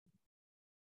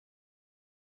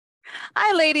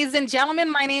Hi, ladies and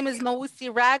gentlemen. My name is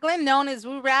Mawusi Ragland, known as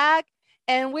Woo Rag,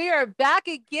 and we are back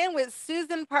again with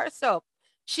Susan Parso.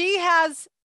 She has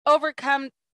overcome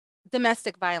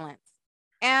domestic violence,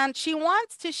 and she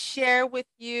wants to share with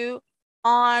you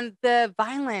on the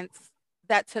violence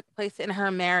that took place in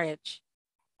her marriage.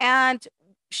 And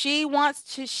she wants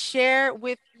to share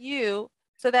with you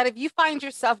so that if you find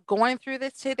yourself going through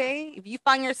this today, if you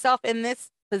find yourself in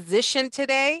this position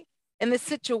today, in this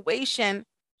situation,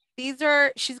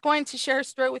 she's going to share her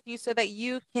story with you so that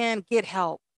you can get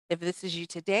help if this is you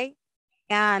today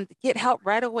and get help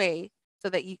right away so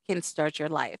that you can start your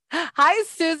life. Hi,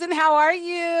 Susan. How are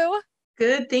you?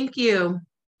 Good, thank you.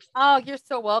 Oh, you're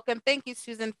so welcome. Thank you,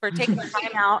 Susan, for taking the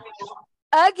time out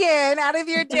again out of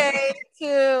your day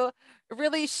to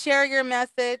really share your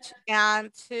message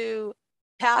and to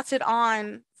pass it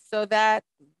on so that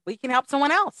we can help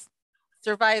someone else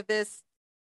survive this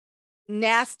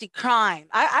nasty crime.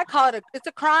 I call it it's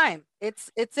a crime.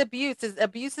 It's abuse.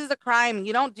 Abuse is a crime.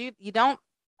 You don't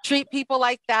treat people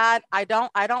like that. I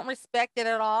don't respect it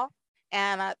at all.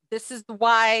 And this is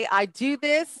why I do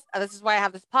this. This is why I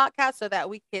have this podcast so that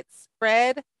we can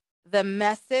spread the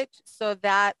message so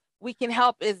that we can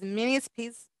help as many as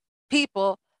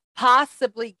people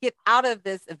possibly get out of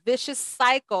this vicious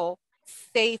cycle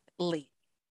safely.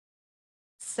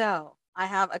 So I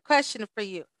have a question for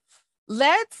you.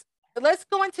 Let's let's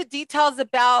go into details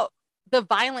about the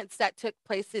violence that took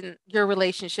place in your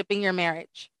relationship, in your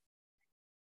marriage.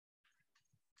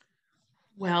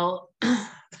 Well,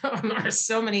 there are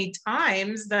so many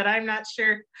times that I'm not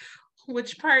sure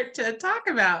which part to talk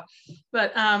about.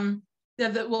 But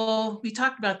well, we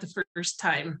talked about the first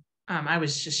time. I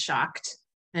was just shocked,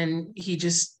 and he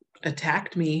just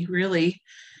attacked me really.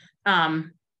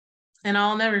 Um, and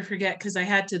I'll never forget because I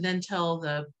had to then tell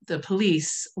the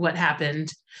police what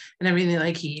happened and everything.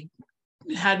 Like he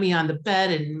had me on the bed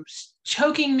and was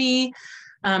choking me.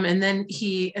 And then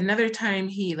another time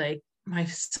he like, my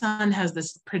son has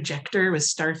this projector with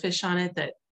starfish on it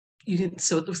that you can,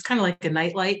 so it was kind of like a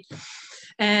nightlight.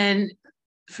 And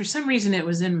for some reason it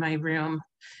was in my room.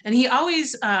 And he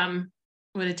always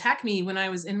would attack me when I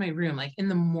was in my room, like in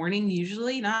the morning,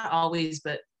 usually, not always,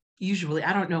 but usually.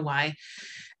 I don't know why.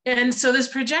 And so this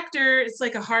projector, it's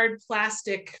like a hard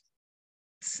plastic,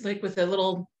 like with a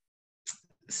little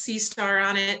sea star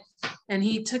on it, and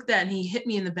he took that and he hit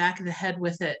me in the back of the head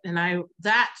with it, and I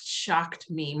that shocked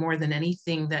me more than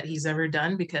anything that he's ever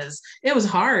done because it was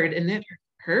hard and it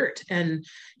hurt, and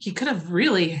he could have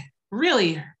really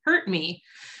hurt me.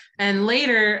 And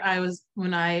later I was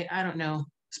when I don't know,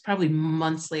 it's probably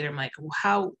months later, I'm like,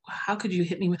 how could you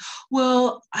hit me?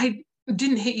 Well, I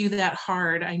didn't hit you that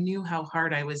hard. I knew how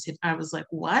hard I was hit. I was like,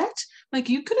 what? Like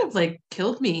you could have like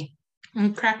killed me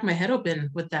and cracked my head open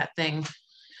with that thing.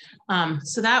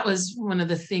 So that was one of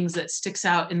the things that sticks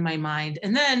out in my mind.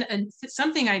 And then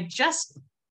something I just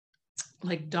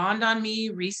like dawned on me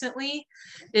recently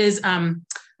is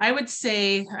I would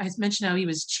say I mentioned how he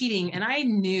was cheating, and I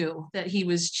knew that he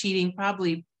was cheating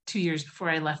probably 2 years before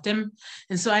I left him.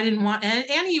 And so I didn't want,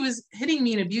 and he was hitting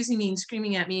me and abusing me and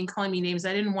screaming at me and calling me names.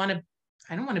 I don't want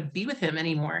to be with him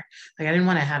anymore. Like I didn't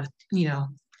want to have,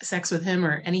 sex with him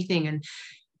or anything. And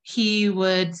he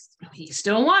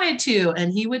still wanted to,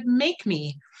 and he would make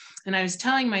me. And I was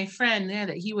telling my friend there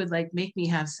that he would like make me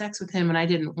have sex with him and I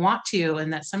didn't want to,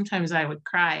 and that sometimes I would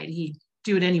cry and he'd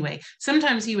do it anyway.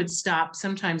 Sometimes he would stop,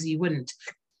 sometimes he wouldn't.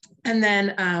 And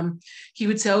then he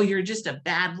would say, "Oh, you're just a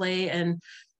bad lay." And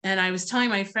I was telling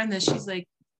my friend that, she's like,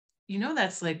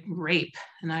 that's like rape.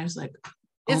 And I was like, oh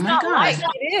It's my not God. like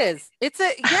it is. It's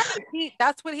a yeah,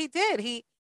 that's what he did.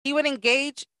 He would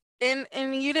engage in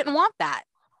and you didn't want that.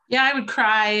 Yeah, I would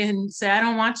cry and say, I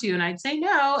don't want to. And I'd say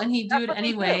no. And he'd do That's it what they do.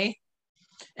 anyway.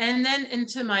 And then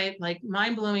into my like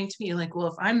mind blowing to me, like, well,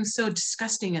 if I'm so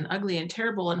disgusting and ugly and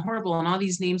terrible and horrible and all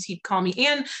these names he'd call me,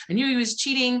 and I knew he was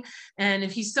cheating. And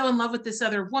if he's so in love with this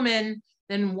other woman,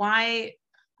 then why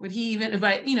would he even,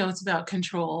 but it's about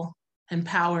control and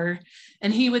power.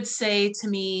 And he would say to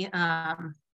me,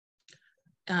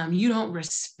 you don't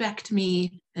respect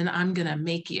me and I'm going to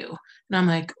make you. And I'm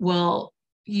like, well,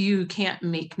 you can't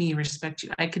make me respect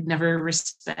you. I could never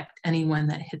respect anyone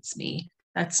that hits me.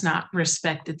 That's not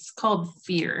respect. It's called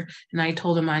fear. And I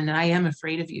told him, I am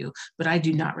afraid of you, but I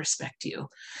do not respect you.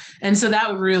 And so that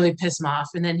would really piss him off.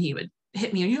 And then he would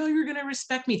hit me, you're going to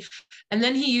respect me. And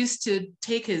then he used to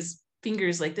take his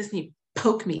fingers like this and he'd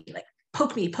poke me, like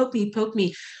poke me, poke me, poke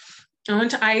me.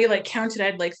 I like counted, I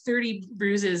had like 30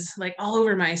 bruises like all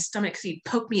over my stomach. He'd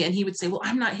poke me and he would say, well,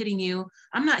 I'm not hitting you.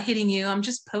 I'm not hitting you. I'm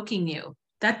just poking you.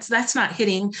 That's not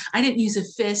hitting. I didn't use a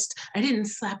fist. I didn't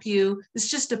slap you. It's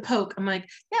just a poke. I'm like,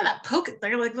 yeah, that poke,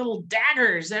 they're like little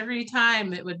daggers every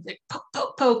time. It would like, poke,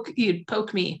 poke, poke. He'd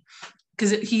poke me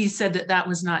because he said that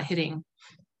was not hitting.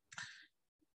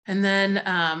 And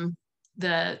then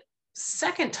the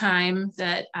second time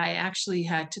that I actually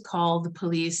had to call the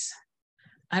police,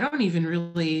 I don't even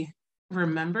really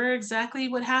remember exactly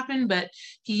what happened, but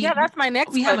Yeah, that's my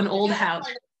next we have question. an old house.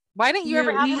 Why didn't you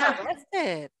ever have We him have,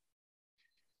 arrested?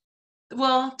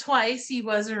 well, twice he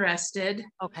was arrested.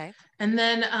 Okay. And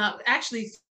then actually,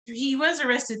 he was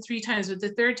arrested 3 times, but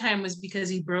the third time was because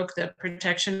he broke the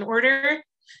protection order.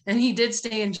 And he did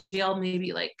stay in jail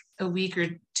maybe like a week or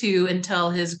two until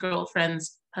his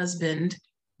girlfriend's husband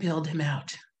bailed him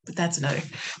out. But that's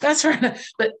for,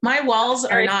 but my walls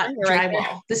are not Right there.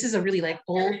 drywall. This is a really like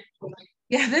old,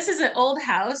 yeah, this is an old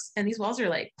house and these walls are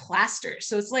like plaster.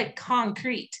 So it's like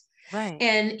concrete. Right.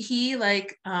 And he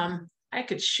like, I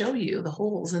could show you the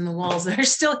holes in the walls that are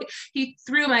still, he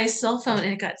threw my cell phone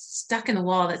and it got stuck in the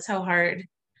wall. That's how hard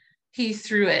he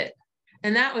threw it.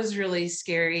 And that was really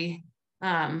scary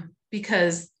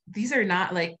because these are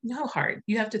not like, no hard.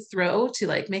 You have to throw to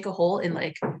like make a hole in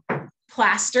like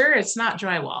plaster. It's not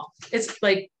drywall. It's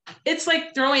like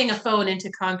throwing a phone into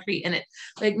concrete and it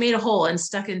like made a hole and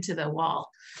stuck into the wall.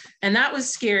 And that was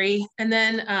scary. And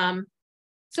then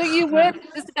So you would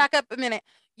just to back up a minute,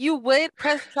 you would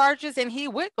press charges and he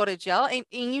would go to jail and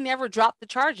you never dropped the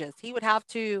charges. He would have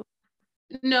to.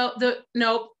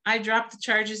 no, I dropped the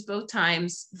charges both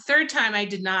times. The third time I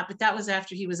did not, but that was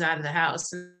after he was out of the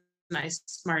house and I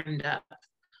smartened up.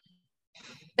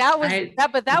 That was I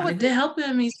that, but that was wanted to help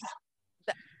him.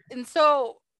 and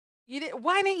so you did.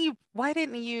 Why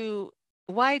didn't you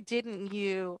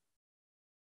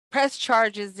press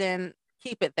charges and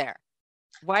keep it there?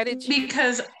 Why did you?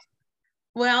 Because,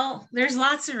 well, there's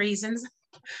lots of reasons.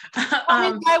 Why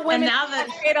And women now in that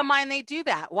that state of mind they do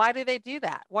that? Why do they do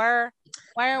that? Why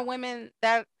are women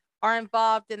that are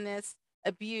involved in this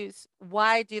abuse?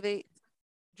 Why do they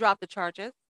drop the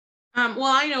charges? well,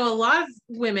 I know a lot of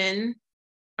women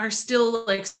are still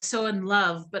like so in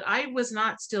love, but I was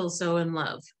not still so in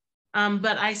love.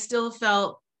 But I still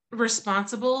felt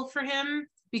responsible for him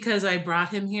because I brought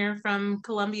him here from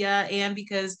Colombia and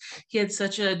because he had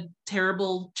such a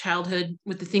terrible childhood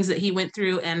with the things that he went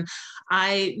through. And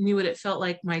I knew what it felt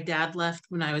like. My dad left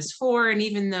when I was 4. And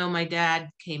even though my dad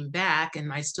came back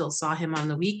and I still saw him on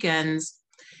the weekends,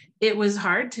 it was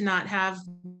hard to not have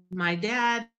my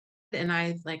dad. And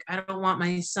I don't want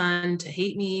my son to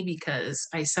hate me because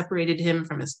I separated him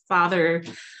from his father.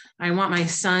 I want my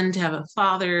son to have a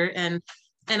father. And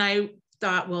I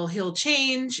thought, well, he'll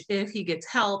change if he gets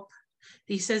help.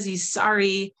 He says he's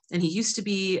sorry. And he used to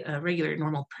be a regular,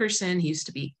 normal person. He used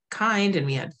to be kind and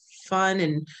we had fun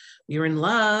and we were in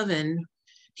love and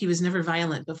he was never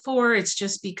violent before. It's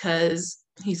just because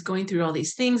he's going through all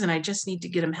these things and I just need to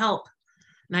get him help.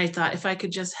 And I thought if I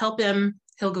could just help him,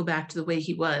 he'll go back to the way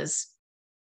he was.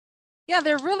 Yeah,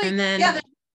 they're really And then,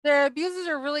 their abusers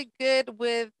are really good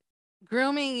with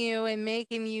grooming you and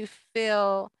making you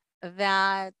feel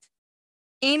that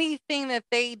anything that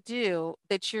they do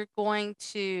that you're going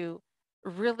to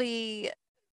really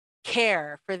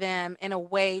care for them in a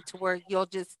way to where you'll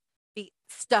just be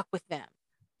stuck with them.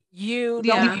 You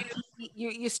don't yeah,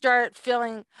 you start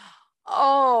feeling,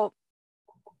 oh,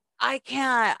 I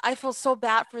can't. I feel so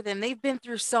bad for them. They've been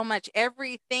through so much.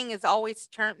 Everything is always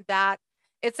turned back.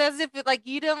 It's as if like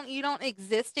you don't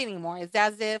exist anymore. It's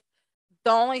as if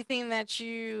the only thing that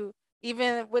you,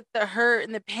 even with the hurt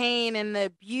and the pain and the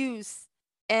abuse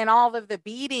and all of the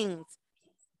beatings,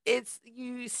 it's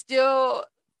you still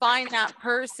find that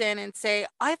person and say,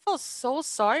 I feel so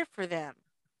sorry for them.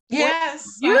 What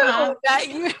yes, you that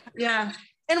you yeah.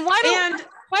 and And why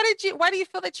do you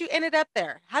feel that you ended up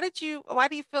there? Why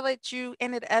do you feel that you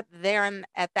ended up there and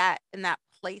in that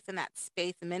place, in that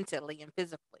space mentally and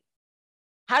physically?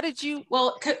 How did you?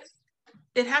 well,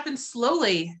 it happened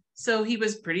slowly. So he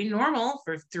was pretty normal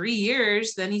for 3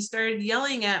 years. Then he started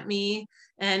yelling at me.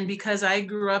 And because I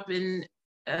grew up in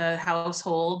a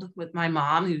household with my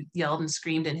mom who yelled and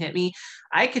screamed and hit me,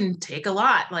 I can take a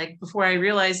lot. Like before I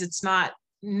realized it's not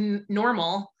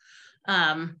normal,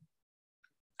 um,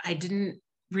 I didn't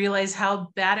realize how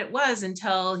bad it was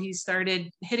until he started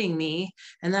hitting me.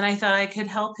 And then I thought I could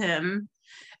help him.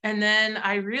 And then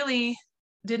I really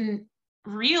didn't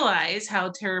realize how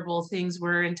terrible things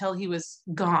were until he was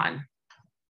gone,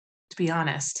 to be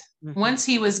honest. Mm-hmm. Once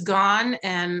he was gone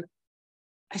and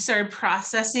I started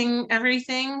processing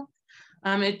everything,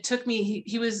 it took me,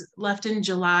 he was left in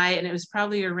July and it was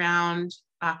probably around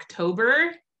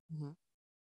October.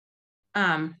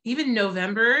 Mm-hmm. Even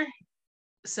November,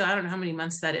 so I don't know how many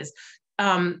months that is,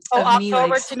 Oh, of me like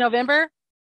October to November.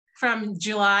 from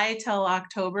July till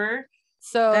October.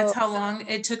 That's So how long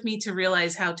it took me to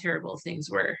realize how terrible things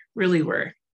really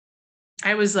were.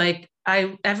 I was like,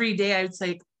 every day I was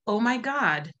like, oh my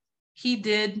God, he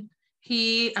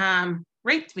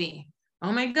raped me.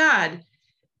 Oh my God,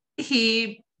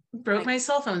 he broke like, my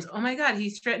cell phones. Oh my God, he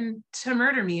threatened to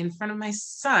murder me in front of my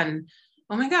son.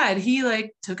 Oh my God, he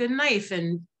like took a knife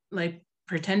and like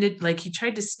pretended like he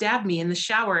tried to stab me in the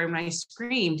shower, and when I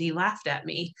screamed, he laughed at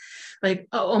me. Like,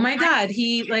 oh my God,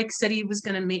 he like said he was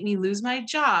gonna make me lose my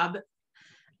job.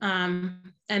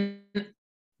 And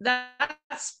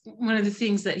that's one of the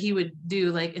things that he would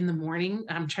do. Like in the morning,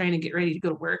 I'm trying to get ready to go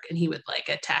to work, and he would like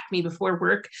attack me before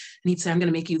work, and he'd say, I'm going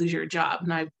to make you lose your job.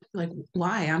 And I like,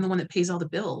 why? I'm the one that pays all the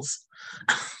bills.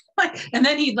 Like, and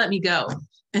then he'd let me go.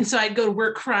 And so I'd go to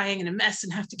work crying and a mess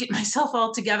and have to get myself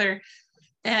all together.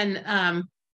 And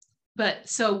but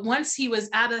so once he was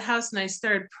out of the house and I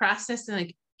started processing,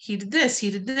 like, he did this, he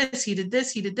did this, he did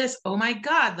this, he did this. Oh my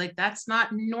God, like that's not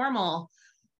normal.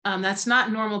 That's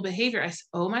not normal behavior. I said,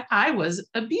 oh my, I was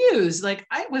abused. Like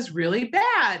I was really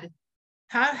bad.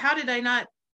 How did I not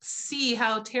see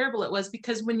how terrible it was?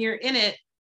 Because when you're in it,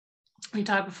 we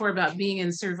talked before about being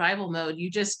in survival mode, you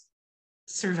just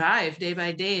survive day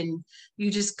by day. And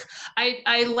you just,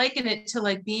 I liken it to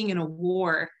like being in a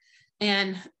war.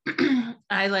 And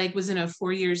I like was in a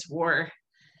 4 years war,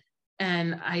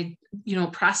 and I,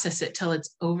 process it till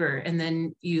it's over. And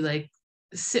then you like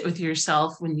sit with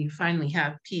yourself when you finally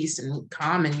have peace and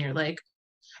calm, and you're like,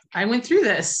 I went through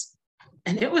this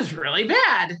and it was really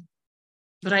bad,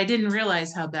 but I didn't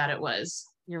realize how bad it was.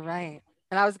 you're right.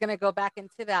 And I was going to go back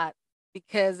into that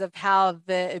because of how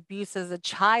the abuse as a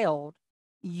child,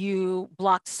 you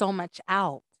blocked so much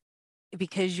out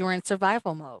because you're in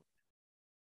survival mode.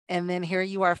 And then here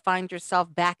you are, find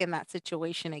yourself back in that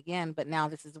situation again. But now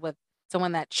this is with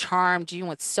someone that charmed you and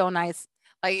was so nice.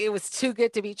 Like it was too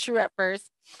good to be true at first.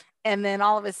 And then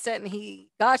all of a sudden he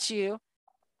got you.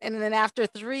 And then after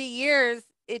 3 years,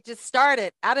 it just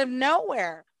started out of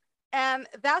nowhere. And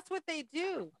that's what they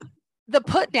do. The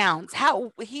put downs.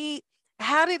 How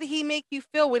did he make you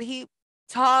feel? Would he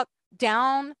talk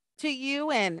down to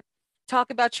you and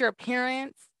talk about your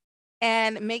appearance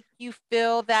and make you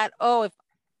feel that, oh, if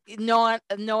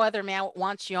no other man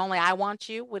wants you, only I want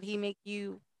you? Would he make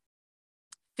you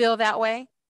feel that way?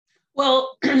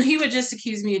 Well, he would just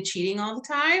accuse me of cheating all the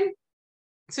time.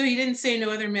 So he didn't say no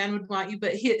other man would want you,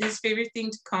 but his favorite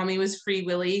thing to call me was Free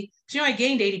Willy. I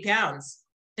gained 80 pounds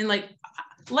in like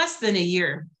less than a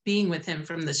year being with him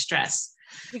from the stress.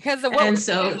 Because of and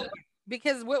so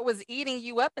because what was eating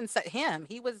you up inside him,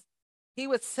 he was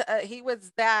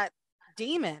that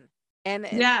demon.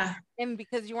 Yeah. And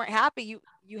because you weren't happy,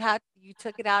 you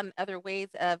took it out in other ways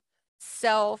of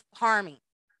self-harming.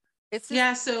 It's just,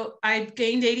 Yeah, so I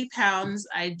gained 80 pounds.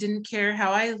 I didn't care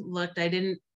how I looked. I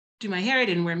didn't do my hair. I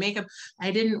didn't wear makeup.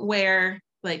 I didn't wear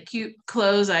like cute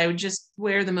clothes. I would just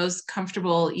wear the most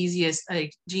comfortable, easiest,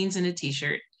 like jeans and a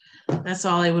t-shirt. That's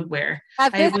all I would wear.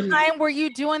 at I this wouldn't. time, were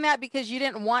you doing that because you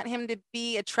didn't want him to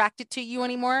be attracted to you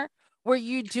anymore? Were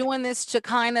you doing this to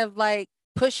kind of like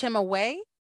push him away?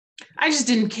 I just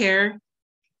didn't care.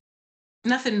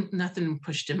 Nothing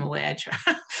pushed him away.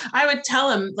 I would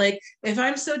tell him, like, if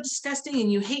I'm so disgusting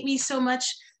and you hate me so much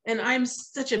and I'm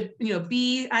such a,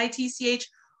 bitch,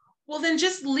 well then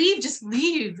just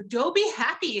leave, go be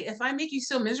happy. If I make you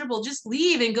so miserable, just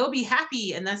leave and go be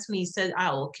happy. And that's when he said,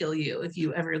 I will kill you if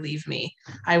you ever leave me.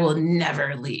 I will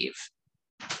never leave.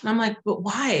 And I'm like, but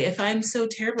why? If I'm so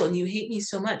terrible and you hate me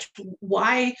so much,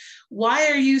 why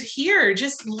are you here?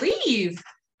 Just leave.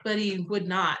 But he would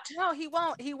not. No, he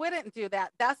won't. He wouldn't do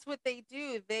that. That's what they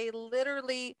do. They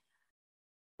literally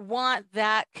want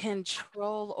that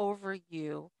control over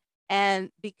you. And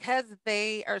because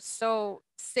they are so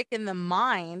sick in the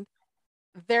mind,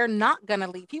 they're not going to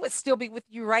leave. He would still be with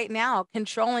you right now,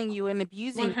 controlling you and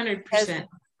abusing you because, 100%.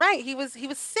 right, he was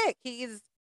sick. He is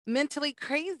mentally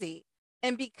crazy.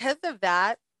 And because of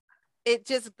that, it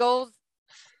just goes,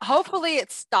 hopefully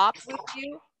it stops with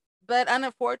you, but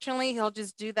unfortunately, he'll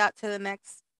just do that to the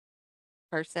next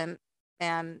person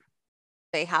and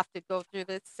they have to go through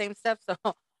the same stuff. So,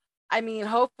 I mean,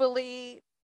 hopefully,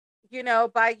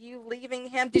 by you leaving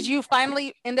him, did you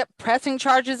finally end up pressing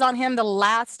charges on him the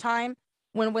last time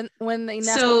when they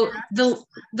So the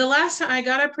last time I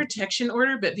got a protection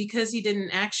order, but because he didn't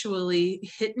actually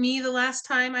hit me the last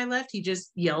time I left, he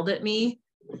just yelled at me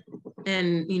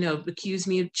and accused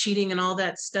me of cheating and all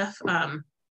that stuff.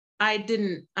 I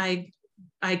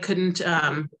couldn't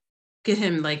get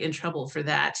him like in trouble for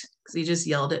that because he just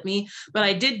yelled at me. But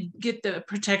I did get the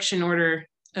protection order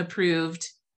approved.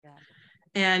 Yeah.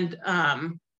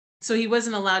 And so he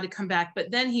wasn't allowed to come back,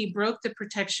 but then he broke the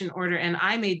protection order, and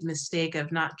I made the mistake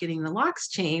of not getting the locks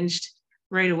changed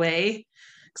right away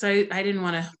because I didn't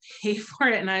want to pay for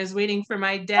it, and I was waiting for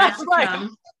my dad to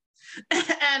come.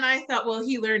 And I thought, well,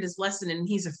 he learned his lesson and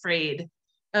he's afraid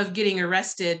of getting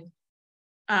arrested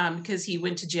because he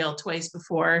went to jail twice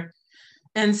before.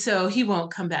 And so he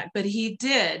won't come back, but he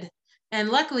did. And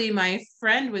luckily my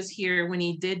friend was here when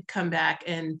he did come back,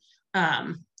 and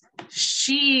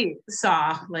she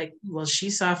saw she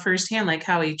saw firsthand like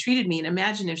how he treated me. And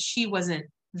imagine if she wasn't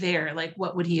there, like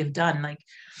what would he have done? Like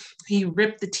he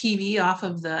ripped the TV off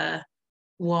of the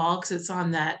wall because it's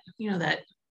on that, that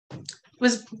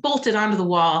was bolted onto the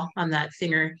wall on that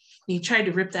finger. And he tried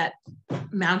to rip that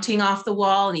mounting off the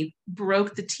wall, and he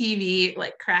broke the TV,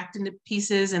 like cracked into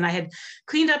pieces. And I had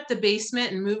cleaned up the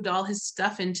basement and moved all his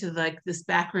stuff into like this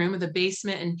back room of the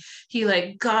basement. And he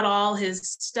like got all his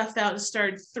stuff out and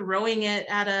started throwing it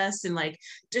at us and like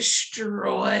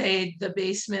destroyed the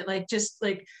basement, like just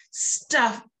like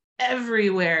stuff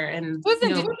everywhere. And Susan,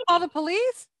 did you call the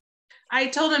police? I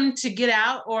told him to get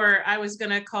out or I was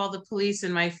going to call the police.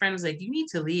 And my friend was like, you need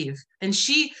to leave. And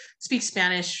she speaks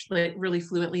Spanish like really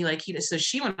fluently like he does. So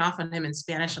she went off on him in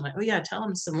Spanish. I'm like, oh yeah, tell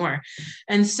him some more.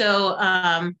 And so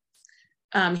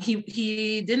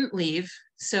he didn't leave.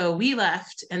 So we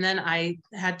left. And then I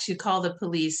had to call the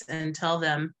police and tell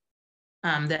them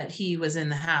that he was in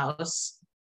the house.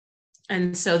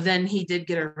 And so then he did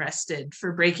get arrested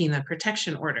for breaking the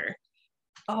protection order.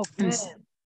 Oh, good.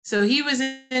 So he was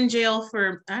in jail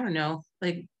for, I don't know,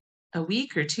 like a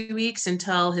week or 2 weeks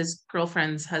until his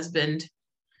girlfriend's husband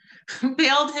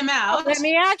bailed him out. Let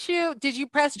me ask you, did you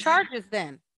press charges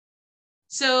then?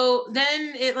 So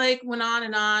then it like went on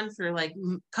and on for like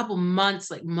a couple months,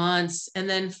 like months. And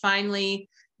then finally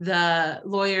the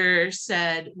lawyer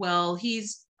said, well,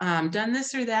 he's done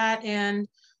this or that. And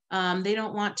they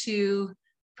don't want to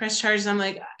press charges. I'm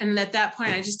like, and at that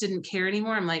point, I just didn't care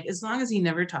anymore. I'm like, as long as he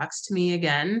never talks to me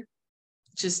again,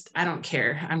 I don't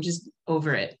care. I'm just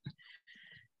over it.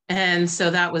 And so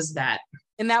that was that.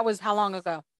 And that was how long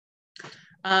ago?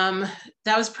 That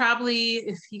was probably,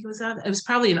 if he goes out, it was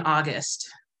probably in August.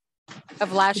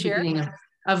 Of last year?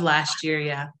 Of last year,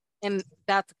 yeah. And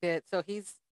that's good. So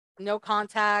he's no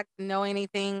contact, no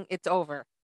anything, it's over.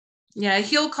 Yeah,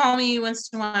 he'll call me once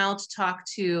in a while to talk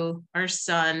to our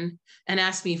son and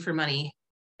ask me for money.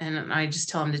 And I just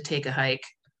tell him to take a hike.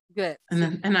 Good.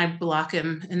 And I block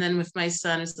him. And then with my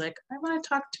son, it's like, I want to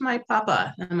talk to my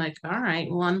papa. And I'm like, all right,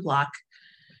 we'll unblock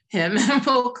him and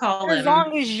we'll call him. As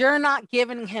long as you're not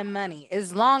giving him money,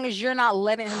 as long as you're not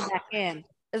letting him back in,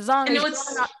 as long as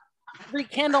you're not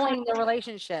rekindling the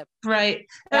relationship. Right.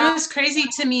 And what's crazy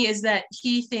to me is that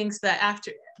he thinks that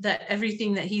after that,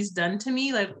 everything that he's done to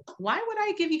me, like, why would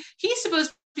I give you, he's supposed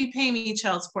to be paying me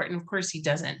child support. And of course he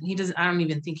doesn't. I don't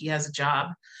even think he has a job.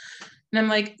 And I'm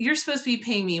like, you're supposed to be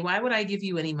paying me. Why would I give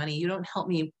you any money? You don't help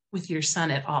me with your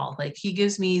son at all. Like he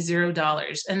gives me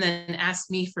 $0 and then asks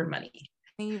me for money.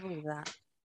 Can you believe that?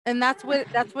 And that's where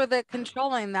the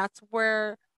controlling, that's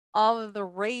where all of the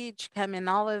rage come in,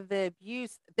 all of the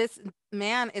abuse. This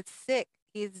man is sick.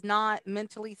 He's not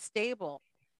mentally stable.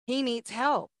 He needs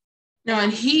help. No,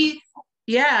 and he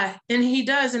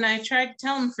does. And I tried to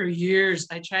tell him for years.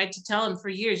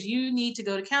 You need to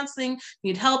go to counseling.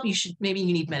 You need help. You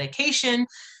need medication.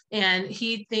 And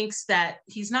he thinks that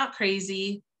he's not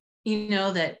crazy,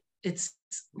 that it's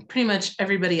pretty much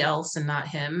everybody else and not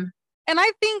him. And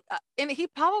I think, and he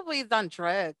probably is on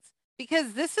drugs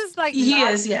because this is like, he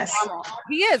is, yes.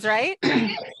 He is, right?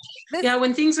 Yeah,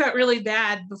 when things got really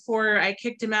bad, before I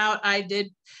kicked him out,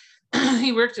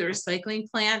 he worked at a recycling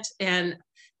plant and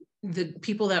the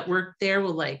people that worked there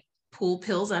will like pull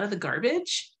pills out of the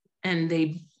garbage and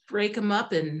they break them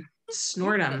up and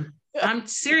snort them. I'm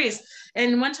serious.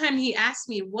 And one time he asked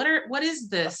me, what is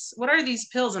this? What are these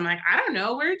pills? I'm like, I don't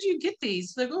know. Where did you get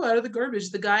these? Like, out of the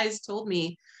garbage. The guys told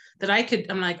me that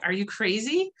I'm like, are you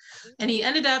crazy? And he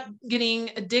ended up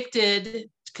getting addicted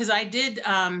because I did,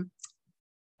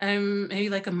 maybe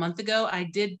like a month ago, I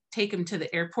did take him to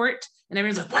the airport and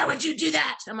everyone's like, why would you do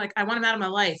that? I'm like, I want him out of my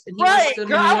life. And he wants to go to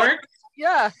New York.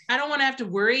 Yeah. I don't want to have to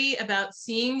worry about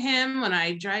seeing him when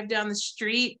I drive down the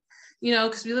street,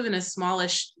 because we live in a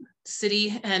smallish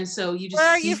city. And so you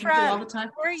just see people all the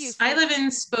time. Where are you from? I live in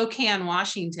Spokane,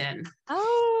 Washington.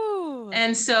 Oh.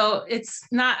 And so it's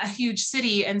not a huge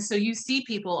city. And so you see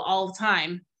people all the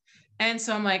time. And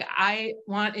so I'm like,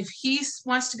 if he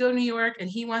wants to go to New York and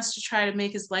he wants to try to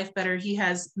make his life better, he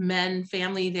has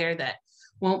family there that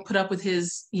won't put up with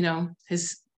his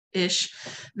ish,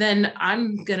 then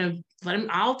I'm going to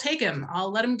I'll take him.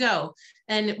 I'll let him go.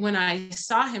 And when I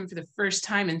saw him for the first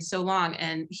time in so long,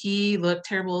 and he looked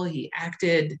terrible, he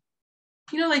acted,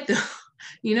 like this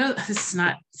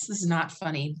is not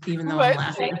funny, even though I'm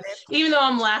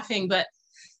What? laughing, but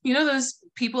those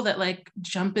people that like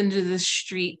jump into the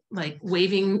street, like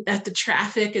waving at the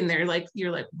traffic, and they're like,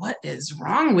 you're like, what is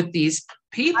wrong with these I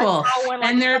people? saw one like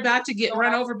And they're about to get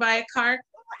run over by a car.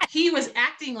 He was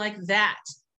acting like that.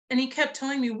 And he kept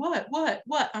telling me, what?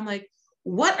 I'm like,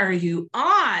 what are you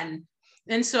on?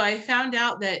 And so I found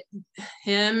out that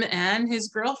him and his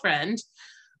girlfriend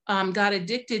got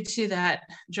addicted to that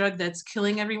drug that's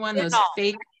killing everyone, those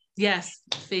fake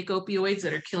opioids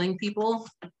that are killing people.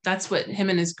 That's what him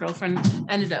and his girlfriend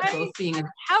ended up both being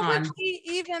How on. was he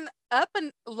even up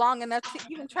and long enough to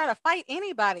even try to fight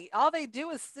anybody? All they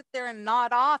do is sit there and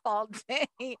nod off all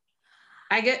day.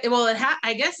 I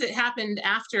guess it happened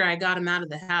after I got him out of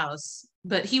the house,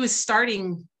 but he was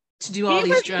starting to do all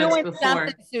these drugs before.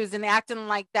 Susan, acting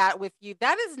like that with you.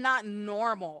 That is not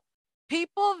normal.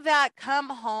 People that come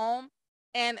home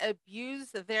and abuse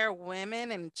their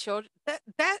women and children,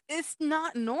 that is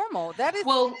not normal. That is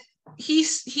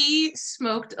he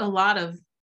smoked a lot of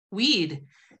weed,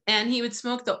 and he would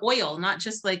smoke the oil, not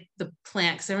just like the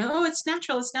plants. They were like, oh, it's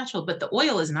natural, but the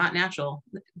oil is not natural.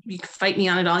 You can fight me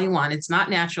on it all you want. It's not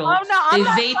natural. Oh no, I'm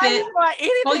not vape it.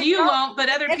 Well, you won't, but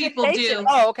other people do.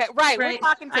 Oh, okay, right. We're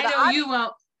talking to I know you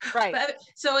won't. Right. But,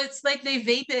 so it's like they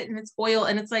vape it, and it's oil,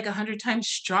 and it's like 100 times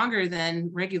stronger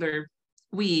than regular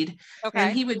weed. Okay.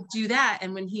 And he would do that,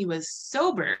 and when he was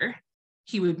sober,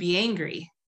 he would be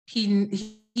angry. He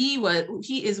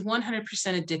is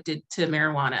 100% addicted to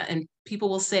marijuana, and people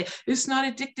will say it's not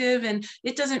addictive and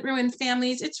it doesn't ruin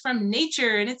families. It's from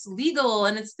nature and it's legal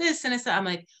and it's this and it's that. I'm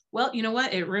like, well, you know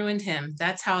what? It ruined him.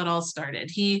 That's how it all started.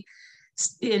 He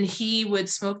would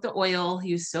smoke the oil.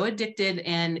 He was so addicted,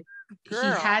 and he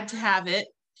had to have it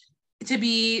to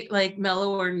be like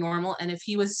mellow or normal. And if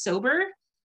he was sober,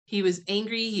 he was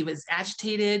angry, he was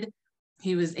agitated,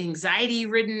 he was anxiety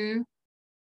ridden.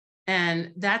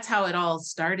 And that's how it all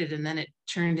started. And then it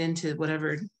turned into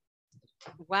whatever.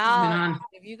 Wow.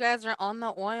 If you guys are on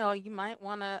the oil, you might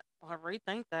want to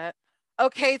rethink that.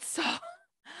 Okay. So,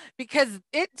 because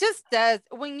it just does,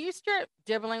 when you start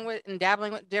dabbling with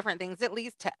different things, it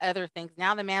leads to other things.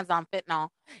 Now the man's on fentanyl.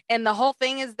 And the whole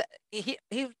thing is that did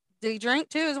he drink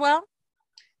too as well?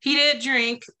 He did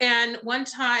drink. And one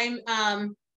time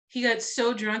he got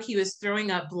so drunk, he was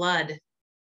throwing up blood.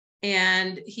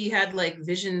 And he had like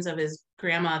visions of his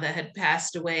grandma that had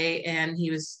passed away, and he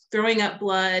was throwing up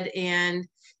blood, and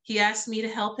he asked me to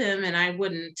help him, and I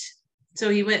wouldn't.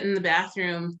 So he went in the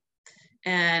bathroom,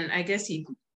 and I guess he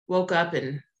woke up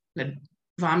and had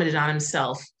vomited on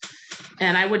himself,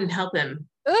 and I wouldn't help him.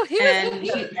 Oh,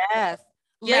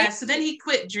 yeah. So then he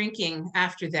quit drinking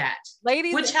after that,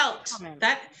 which helped.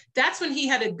 That's when he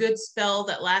had a good spell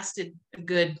that lasted a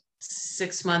good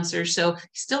 6 months or so. He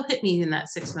still hit me in that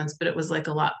 6 months, but it was like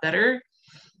a lot better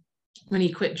when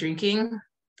he quit drinking.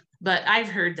 But I've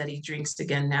heard that he drinks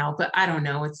again now, but I don't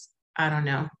know. I don't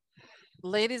know.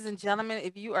 Ladies and gentlemen,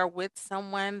 if you are with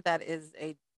someone that is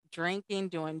drinking,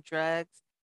 doing drugs,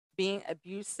 being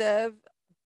abusive,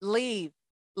 leave.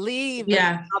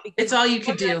 Yeah, it's all you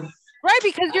could do. Right,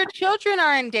 because your children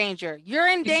are in danger. You're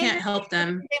in danger. You can't help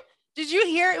them. Did you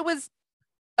hear it was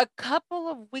a couple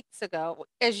of weeks ago?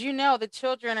 As you know, the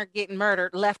children are getting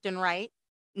murdered left and right.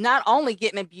 Not only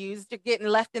getting abused, they're getting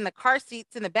left in the car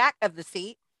seats in the back of the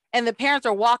seat, and the parents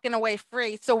are walking away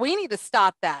free. So we need to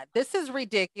stop that. This is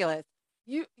ridiculous.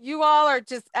 You all are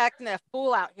just acting a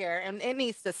fool out here, and it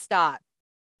needs to stop.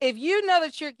 If you know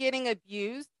that you're getting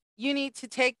abused, you need to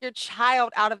take your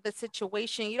child out of the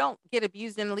situation. You don't get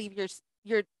abused and leave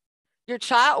your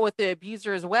child with the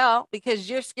abuser as well because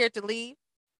you're scared to leave.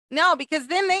 No, because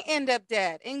then they end up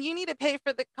dead, and you need to pay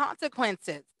for the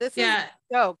consequences. This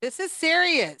is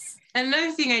serious. And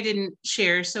another thing I didn't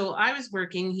share. So I was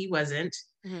working, he wasn't,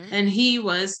 and he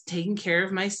was taking care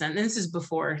of my son. And this is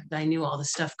before I knew all the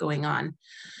stuff going on.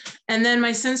 And then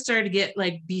my son started to get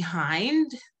like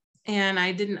behind, and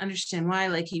I didn't understand why.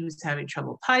 Like he was having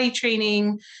trouble potty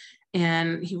training,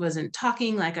 and he wasn't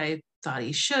talking like I thought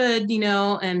he should,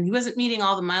 and he wasn't meeting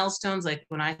all the milestones like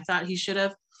when I thought he should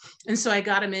have. And so I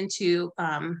got him into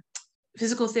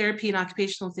physical therapy and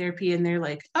occupational therapy. And they're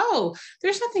like, oh,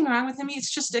 there's nothing wrong with him.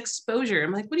 It's just exposure.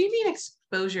 I'm like, what do you mean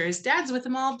exposure? His dad's with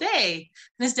him all day.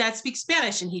 And his dad speaks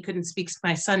Spanish, and he couldn't speak.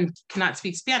 My son cannot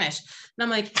speak Spanish. And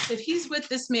I'm like, if he's with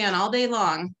this man all day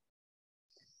long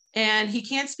and he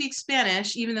can't speak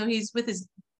Spanish, even though he's with his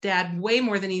dad way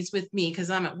more than he's with me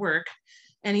because I'm at work,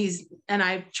 and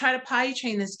I try to potty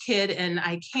train this kid and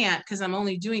I can't because I'm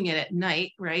only doing it at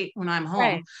night, right? When I'm home.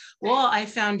 Right. Well, I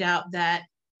found out that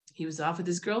he was off with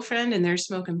his girlfriend and they're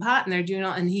smoking pot and they're doing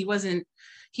all, and he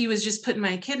was just putting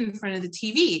my kid in front of the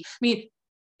TV. I mean,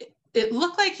 it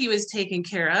looked like he was taken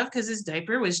care of because his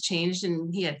diaper was changed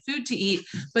and he had food to eat,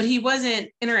 but he wasn't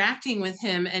interacting with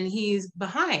him and he's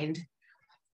behind.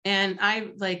 And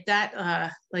I like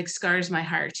that, like scars my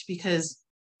heart because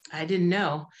I didn't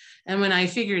know. And when I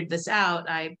figured this out,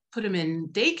 I put him in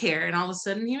daycare and all of a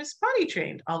sudden he was potty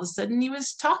trained. All of a sudden he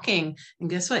was talking. And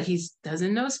guess what? He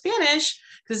doesn't know Spanish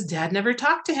because dad never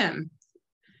talked to him,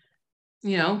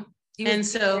 you know? He was And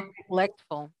so,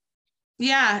 neglectful.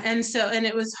 yeah. And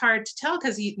it was hard to tell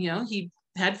because he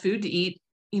had food to eat,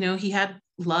 he had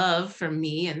love from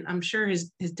me. And I'm sure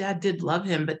his dad did love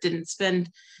him, but didn't spend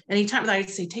any time. I'd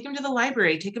say, take him to the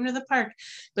library, take him to the park,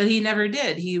 but he never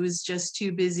did. He was just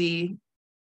too busy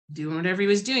doing whatever he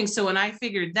was doing. So when I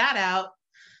figured that out,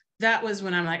 that was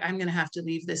when I'm like, I'm going to have to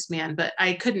leave this man, but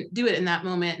I couldn't do it in that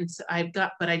moment. And so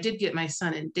but I did get my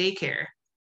son in daycare.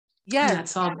 And Yes. that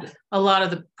solved a lot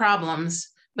of the problems,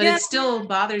 but it Yes. still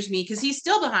bothers me because he's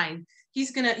still behind. He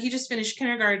just finished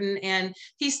kindergarten and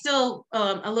he's still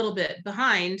a little bit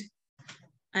behind.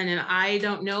 And then I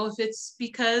don't know if it's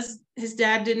because his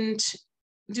dad didn't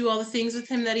do all the things with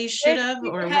him that he should It's have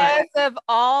or what. because of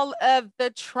all of the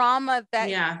trauma that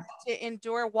he Yeah. had to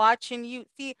endure watching you.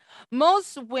 See,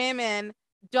 most women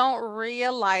don't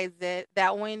realize it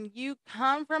that when you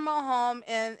come from a home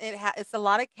and it's a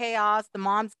lot of chaos, the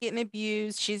mom's getting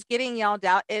abused, she's getting yelled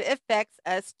out, it affects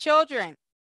us children.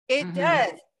 It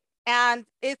does. And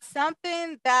it's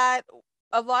something that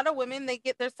a lot of women, they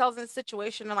get themselves in a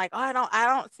situation and like, oh, I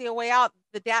don't see a way out.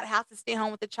 The dad has to stay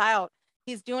home with the child.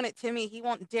 He's doing it to me. He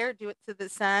won't dare do it to the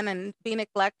son and be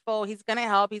neglectful. He's going to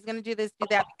help. He's going to do this, do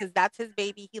that because that's his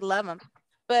baby. He love him.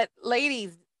 But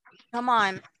ladies, come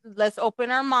on, let's open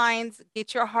our minds,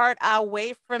 get your heart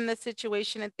away from the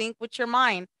situation and think with your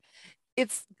mind.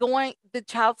 It's the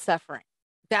child suffering.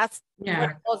 That's what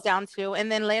it boils down to. And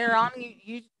then later on,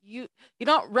 you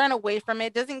don't run away from it.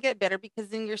 It doesn't get better because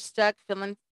then you're stuck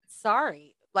feeling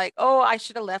sorry. Like, oh, I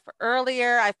should have left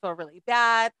earlier. I feel really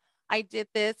bad. I did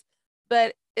this.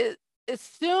 But as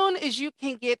soon as you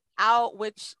can get out,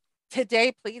 which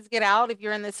today, please get out if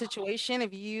you're in this situation,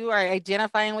 if you are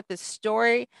identifying with the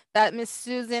story that Miss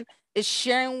Susan is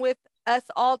sharing with us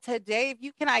all today, if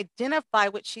you can identify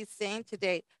what she's saying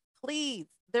today, please,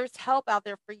 there's help out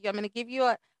there for you. I'm going to give you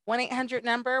a 1-800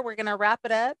 number. We're going to wrap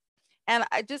it up. And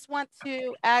I just want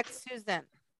to ask Susan,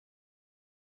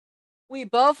 we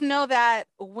both know that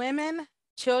women,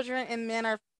 children, and men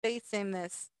are facing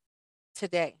this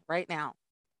today, right now.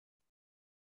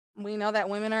 We know that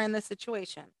women are in this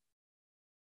situation.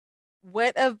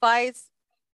 What advice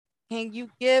can you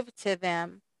give to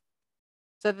them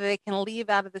so that they can leave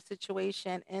out of the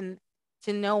situation and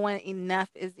to know when enough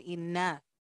is enough?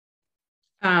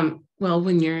 Well,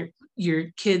 when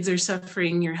your kids are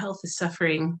suffering, your health is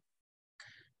suffering,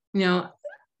 you know,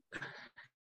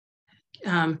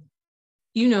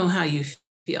 you know how you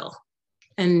feel,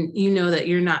 and you know that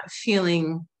you're not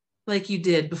feeling like you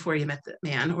did before you met that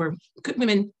man, or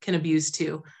women can abuse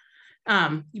too.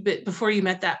 But before you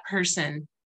met that person,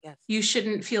 Yes. You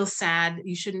shouldn't feel sad.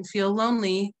 You shouldn't feel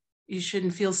lonely. You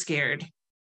shouldn't feel scared.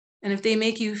 And if they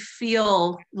make you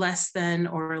feel less than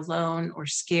or alone or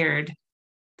scared,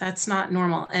 that's not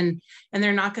normal. And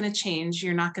they're not going to change.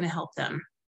 You're not going to help them.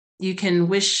 You can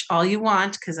wish all you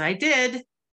want, because I did,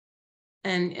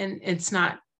 and it's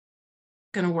not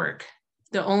going to work.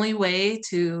 The only way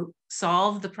to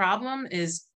solve the problem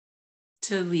is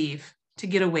to leave, to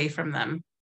get away from them.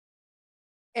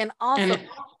 And also, And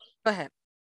go ahead.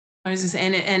 I was just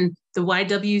saying, and the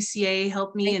YWCA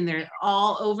helped me, and they're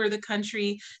all over the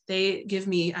country. They give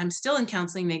me, I'm still in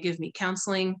counseling. They give me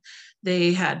counseling.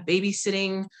 They had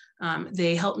babysitting.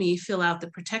 They helped me fill out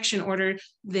the protection order.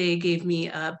 They gave me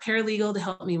a paralegal to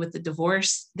help me with the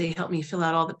divorce. They helped me fill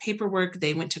out all the paperwork.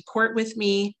 They went to court with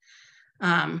me.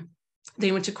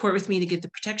 They went to court with me to get the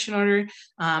protection order.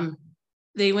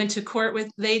 They went to court with,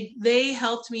 they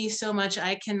helped me so much.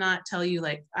 I cannot tell you,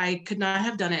 like, I could not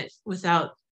have done it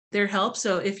without their help.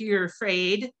 So if you're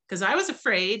afraid, because I was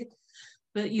afraid,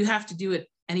 but you have to do it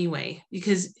anyway,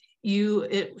 because you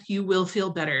will feel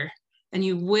better, and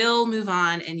you will move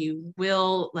on, and you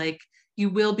will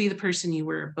be the person you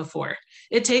were before.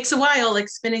 It takes a while, like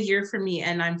it's been a year for me,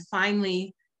 and I'm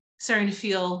finally starting to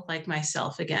feel like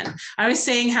myself again. I was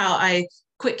saying how I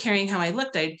quit caring how I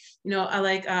looked.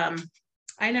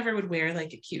 I never would wear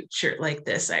like a cute shirt like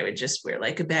this. I would just wear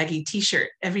like a baggy t-shirt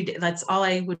every day. That's all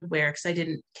I would wear because I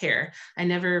didn't care. I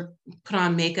never put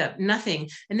on makeup, nothing.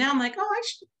 And now I'm like, oh, I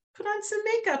should put on some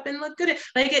makeup and look good.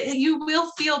 Like you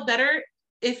will feel better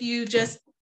if you just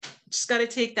got to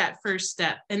take that first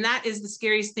step. And that is the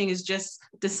scariest thing, is just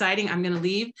deciding I'm going to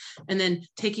leave, and then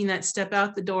taking that step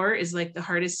out the door is like the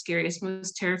hardest, scariest,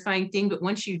 most terrifying thing. But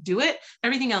once you do it,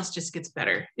 everything else just gets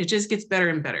better. It just gets better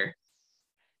and better.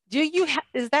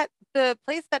 Is that the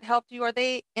place that helped you? Are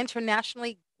they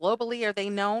internationally, globally? Are they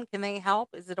known? Can they help?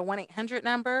 Is it a 1-800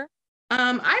 number?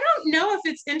 I don't know if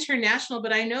it's international,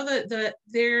 but I know that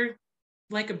they're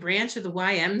like a branch of the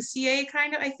YMCA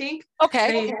kind of, I think.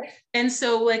 Okay. And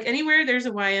so like anywhere there's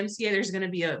a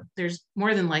YMCA, there's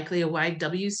more than likely a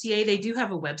YWCA. They do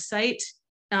have a website.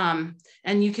 And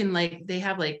you can they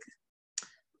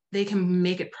can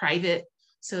make it private.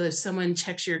 So if someone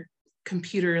checks your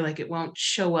computer, like it won't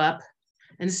show up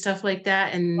and stuff like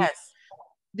that. And Yes.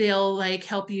 they'll like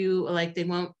help you, like they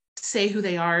won't say who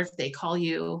they are if they call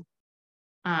you.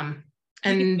 You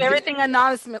can do everything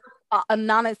anonymously.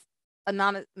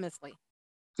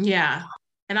 Yeah.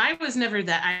 And I was never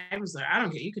that. I was like, I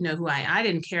don't care. You can know who I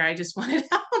didn't care. I just wanted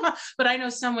help. But I know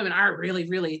some women are really,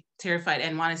 really terrified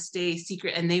and want to stay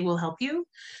secret, and they will help you.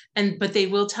 But they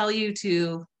will tell you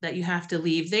that you have to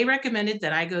leave. They recommended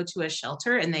that I go to a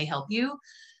shelter and they help you.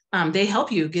 They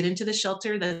help you get into the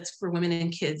shelter that's for women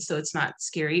and kids. So it's not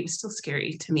scary. It was still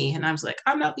scary to me. And I was like,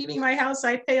 I'm not leaving my house.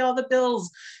 I pay all the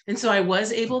bills. And so I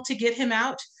was able to get him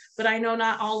out. But I know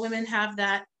not all women have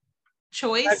that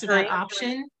choice, that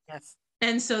option. Yes.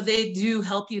 And so they do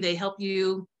help you. They help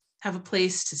you have a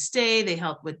place to stay. They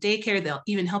help with daycare. They'll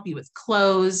even help you with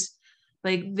clothes.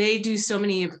 Like they do so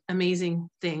many amazing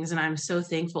things. And I'm so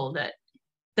thankful that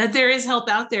there is help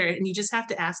out there, and you just have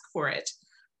to ask for it.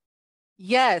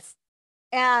 Yes.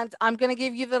 And I'm going to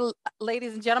give you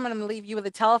ladies and gentlemen, I'm going to leave you with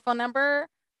a telephone number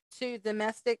to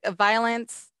domestic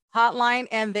violence hotline,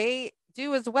 and they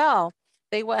do as well.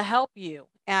 They will help you,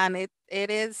 and it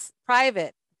is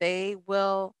private. They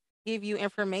will give you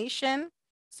information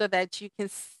so that you can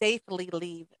safely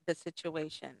leave the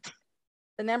situation.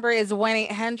 The number is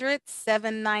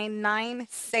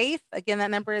 1-800-799-SAFE. Again,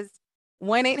 that number is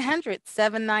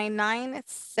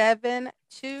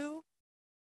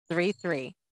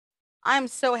 1-800-799-7233. I'm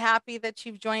so happy that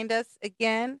you've joined us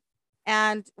again.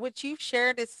 And what you've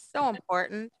shared is so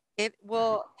important. It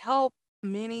will help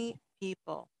many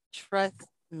people. Trust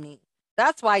me.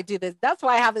 That's why I do this. That's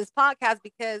why I have this podcast,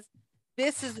 because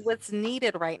this is what's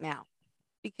needed right now.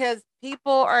 Because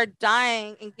people are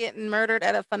dying and getting murdered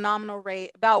at a phenomenal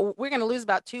rate. We're going to lose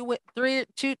about 2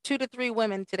 to 3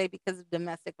 women today because of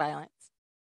domestic violence.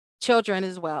 Children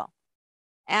as well.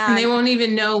 And they won't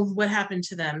even know what happened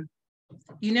to them.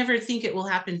 You never think it will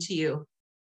happen to you,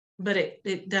 but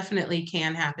it definitely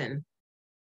can happen.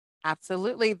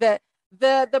 Absolutely. The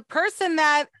person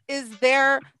that is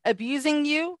there abusing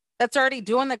you, that's already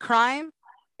doing the crime,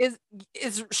 is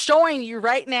showing you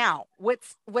right now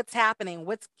what's happening,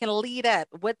 what's can lead up,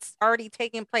 what's already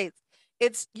taking place.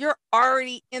 You're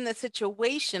already in the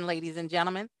situation, ladies and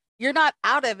gentlemen. You're not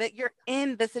out of it. You're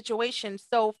in the situation.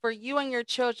 So for you and your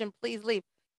children, please leave.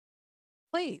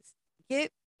 Please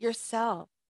get yourself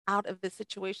out of the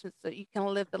situation so you can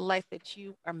live the life that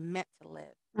you are meant to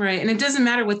live. Right. And it doesn't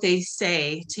matter what they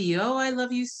say to you. Oh, I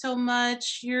love you so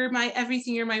much. You're my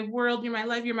everything. You're my world. You're my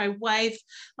life. You're my wife.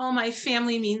 Oh, my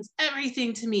family means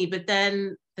everything to me. But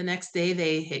then the next day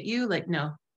they hit you. Like,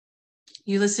 no,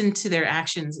 you listen to their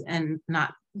actions, and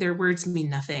not their words mean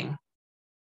nothing.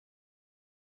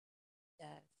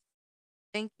 Yes.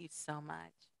 Thank you so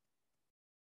much.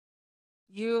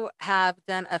 You have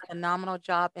done a phenomenal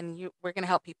job, and we're going to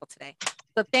help people today.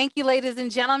 So thank you, ladies and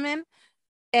gentlemen.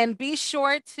 And be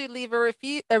sure to leave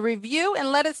a review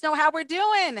and let us know how we're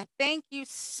doing. Thank you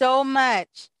so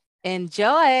much.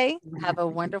 Enjoy. Have a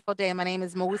wonderful day. My name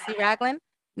is Mawusi Ragland,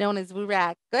 known as Woo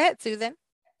Rag. Go ahead, Susan.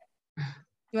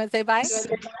 You want to say bye?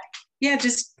 Yeah,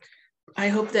 I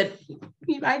hope that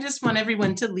I just want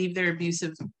everyone to leave their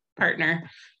abusive partner.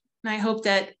 And I hope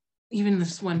that even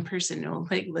this one person will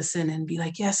like listen and be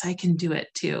like, yes, I can do it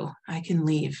too. I can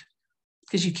leave.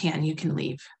 Because you can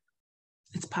leave.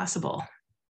 It's possible.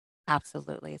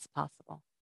 Absolutely, it's possible.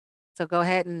 So go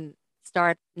ahead and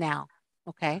start now,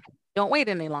 okay? Don't wait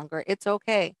any longer. It's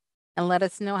okay. And let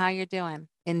us know how you're doing.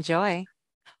 Enjoy.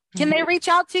 Can they reach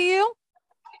out to you?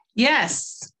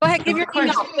 Yes. Go ahead, give your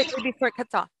email quickly before it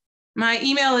cuts off. My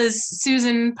email is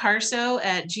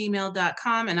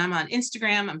susanparso@gmail.com, and I'm on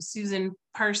Instagram. I'm Susan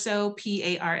Parso,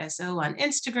 Parso on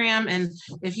Instagram. And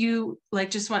if you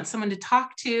just want someone to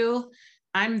talk to,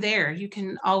 I'm there. You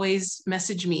can always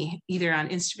message me either on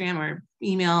Instagram or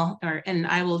email, and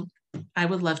I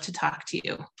would love to talk to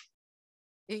you.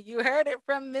 You heard it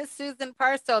from Miss Susan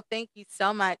Parso. Thank you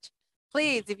so much.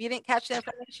 Please, if you didn't catch the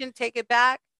information, take it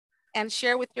back and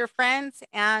share with your friends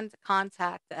and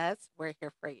contact us. We're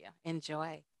here for you.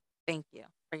 Enjoy. Thank you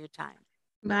for your time.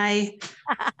 Bye.